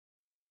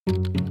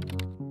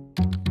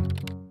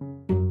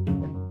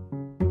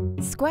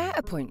Square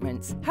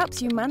Appointments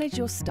helps you manage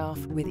your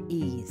staff with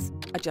ease,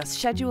 adjust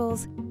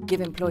schedules,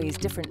 give employees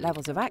different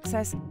levels of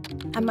access,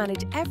 and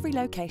manage every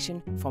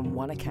location from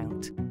one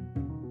account.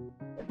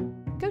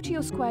 Go to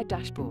your Square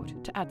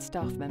dashboard to add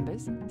staff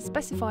members,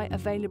 specify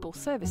available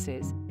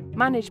services,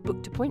 manage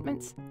booked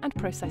appointments, and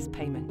process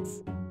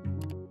payments.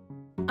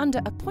 Under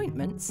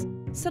Appointments,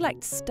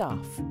 select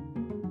Staff.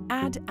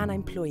 Add an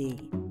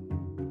employee.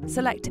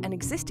 Select an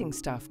existing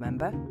staff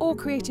member or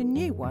create a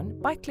new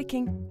one by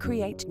clicking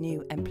Create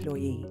New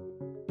Employee.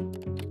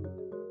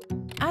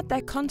 Add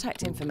their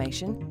contact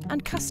information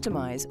and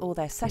customize all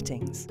their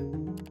settings.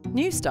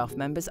 New staff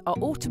members are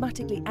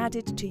automatically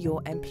added to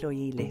your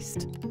employee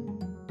list.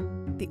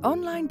 The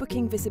online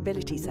booking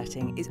visibility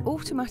setting is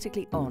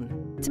automatically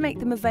on to make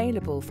them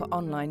available for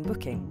online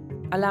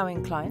booking,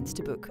 allowing clients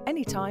to book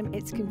anytime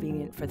it's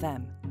convenient for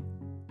them.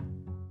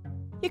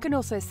 You can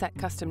also set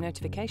custom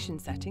notification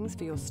settings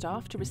for your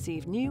staff to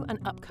receive new and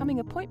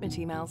upcoming appointment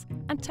emails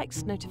and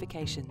text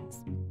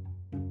notifications.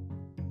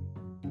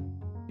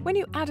 When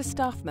you add a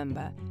staff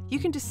member, you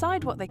can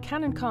decide what they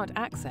can and can't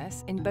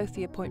access in both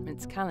the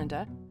appointments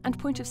calendar and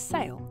point of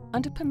sale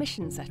under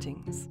permission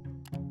settings.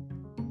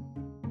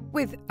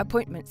 With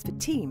Appointments for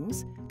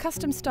Teams,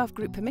 custom staff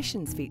group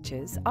permissions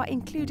features are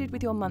included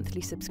with your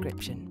monthly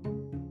subscription.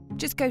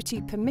 Just go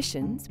to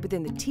Permissions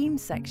within the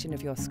Teams section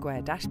of your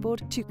Square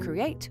dashboard to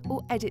create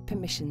or edit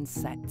permissions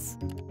sets.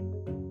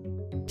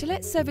 To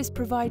let service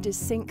providers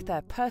sync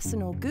their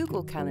personal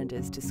Google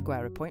calendars to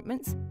Square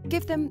Appointments,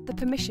 give them the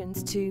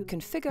permissions to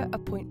configure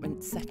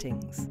appointment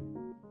settings.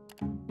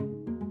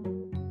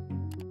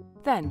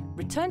 Then,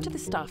 return to the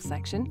Staff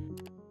section,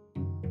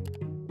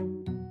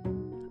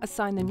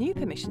 assign the new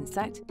permission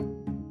set,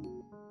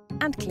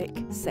 and click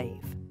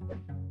Save.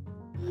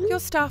 Your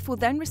staff will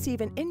then receive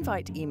an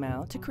invite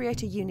email to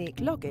create a unique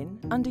login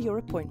under your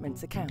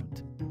Appointments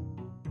account.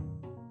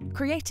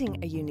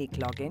 Creating a unique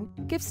login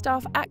gives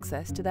staff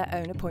access to their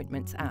own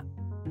Appointments app,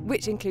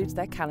 which includes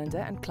their calendar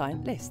and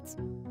client lists,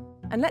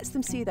 and lets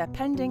them see their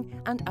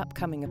pending and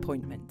upcoming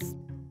appointments.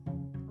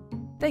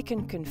 They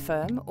can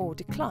confirm or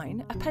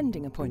decline a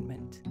pending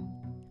appointment,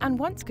 and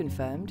once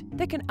confirmed,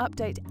 they can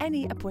update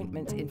any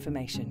appointment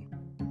information.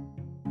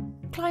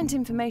 Client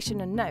information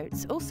and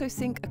notes also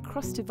sync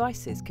across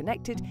devices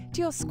connected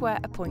to your Square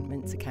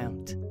Appointments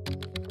account.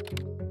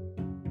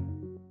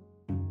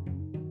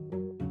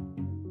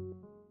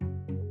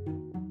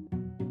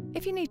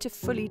 If you need to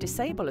fully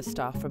disable a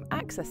staff from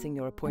accessing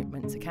your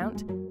Appointments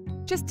account,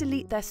 just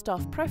delete their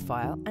staff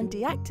profile and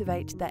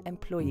deactivate their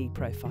employee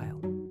profile.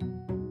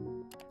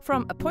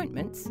 From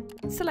Appointments,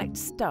 select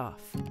Staff,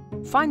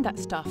 find that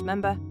staff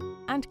member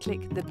and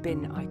click the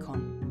bin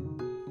icon.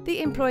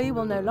 The employee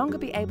will no longer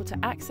be able to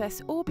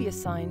access or be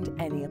assigned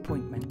any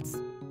appointments.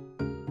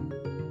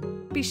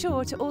 Be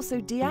sure to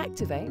also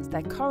deactivate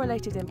their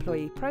correlated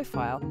employee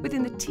profile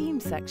within the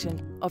Teams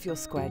section of your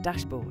Square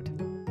dashboard.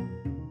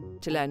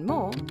 To learn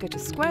more, go to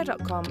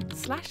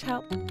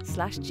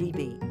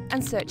square.com/help/GB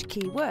and search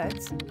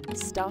keywords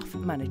Staff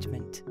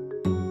Management.